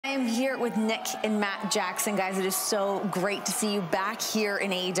I am here with Nick and Matt Jackson, guys. It is so great to see you back here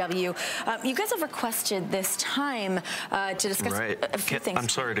in AEW. You guys have requested this time to discuss a few things. I'm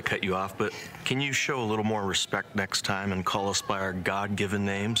sorry to cut you off, but can you show a little more respect next time and call us by our God-given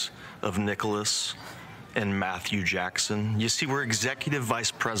names of Nicholas and Matthew Jackson? You see, we're executive vice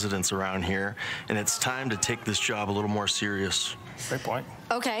presidents around here, and it's time to take this job a little more serious. Great point.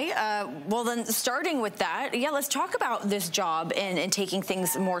 Okay, well then, starting with that, yeah, let's talk about this job and taking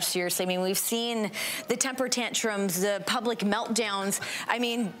things more seriously. I mean, we've seen the temper tantrums, the public meltdowns. I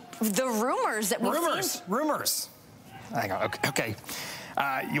mean, the rumors that we've seen. Rumors. Hang on. Okay.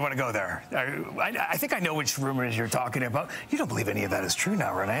 You want to go there? I think I know which rumors you're talking about. You don't believe any of that is true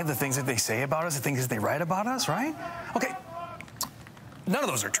now, Renee? The things that they say about us, the things that they write about us, right? Okay. None of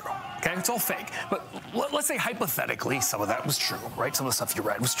those are true, okay? It's all fake. But let's say hypothetically some of that was true, right? Some of the stuff you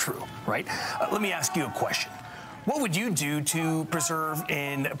read was true, right? Let me ask you a question. What would you do to preserve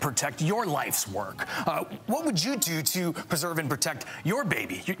and protect your life's work? What would you do to preserve and protect your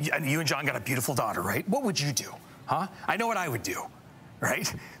baby? You and John got a beautiful daughter, right? What would you do, huh? I know what I would do. Right?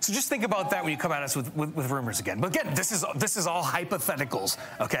 So just think about that when you come at us with rumors again. But again, this is all hypotheticals,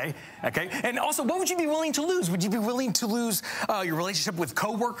 okay? Okay? And also, what would you be willing to lose? Would you be willing to lose your relationship with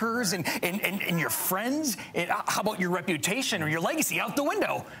coworkers and your friends? And how about your reputation or your legacy out the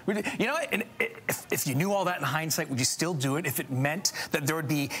window? You know, and if you knew all that in hindsight, would you still do it if it meant that there would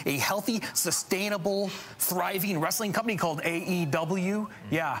be a healthy, sustainable, thriving wrestling company called AEW?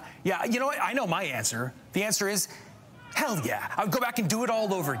 Yeah. You know what? I know my answer. The answer is, hell yeah. I would go back and do it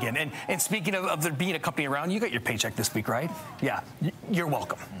all over again. And speaking of there being a company around, you got your paycheck this week, right? Yeah, you're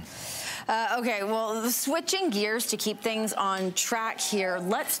welcome. Okay, well, switching gears to keep things on track here,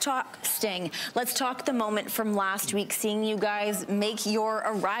 let's talk Sting. Let's talk the moment from last week, seeing you guys make your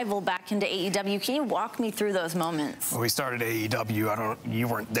arrival back into AEW. Can you walk me through those moments? When we started AEW, you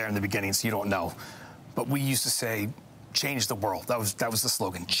weren't there in the beginning, so you don't know. But we used to say, change the world. That was the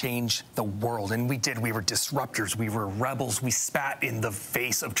slogan, change the world. And we did. We were disruptors. We were rebels. We spat in the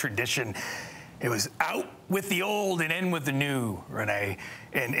face of tradition. It was out with the old and in with the new, Renee.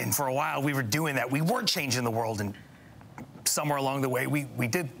 And for a while, we were doing that. We weren't changing the world. And somewhere along the way, we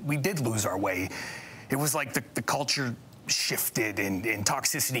did lose our way. It was like the culture shifted and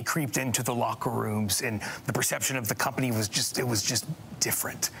toxicity creeped into the locker rooms, and the perception of the company was just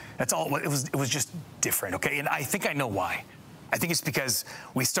different. That's all. It was just different, okay? And I think I know why. I think it's because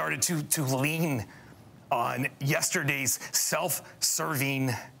we started to lean on yesterday's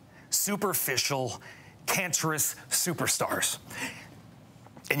self-serving, superficial, cancerous superstars.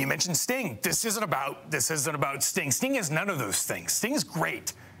 And you mentioned Sting. This isn't about Sting. Sting is none of those things. Sting is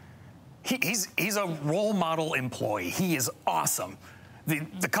great. He's a role model employee. He is awesome.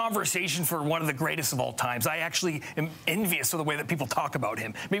 The conversation for one of the greatest of all times. I actually am envious of the way that people talk about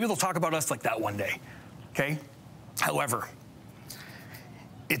him. Maybe they'll talk about us like that one day, okay? However,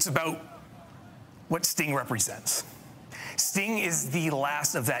 it's about what Sting represents. Sting is the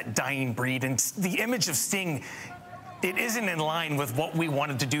last of that dying breed, and the image of Sting, it isn't in line with what we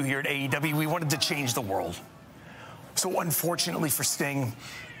wanted to do here at AEW. We wanted to change the world. So unfortunately for Sting,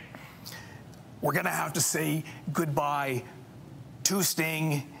 we're going to have to say goodbye to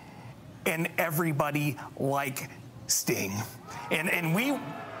Sting and everybody like Sting. And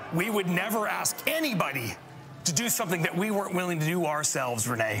we would never ask anybody to do something that we weren't willing to do ourselves,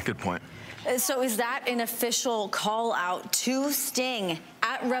 Renee. Good point. So is that an official call out to Sting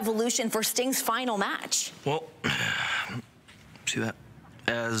at Revolution for Sting's final match? Well, see that?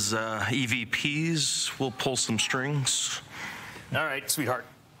 As EVPs, we'll pull some strings. All right, sweetheart.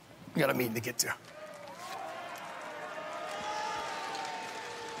 We got a meeting to get to.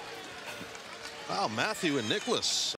 Wow, Matthew and Nicholas.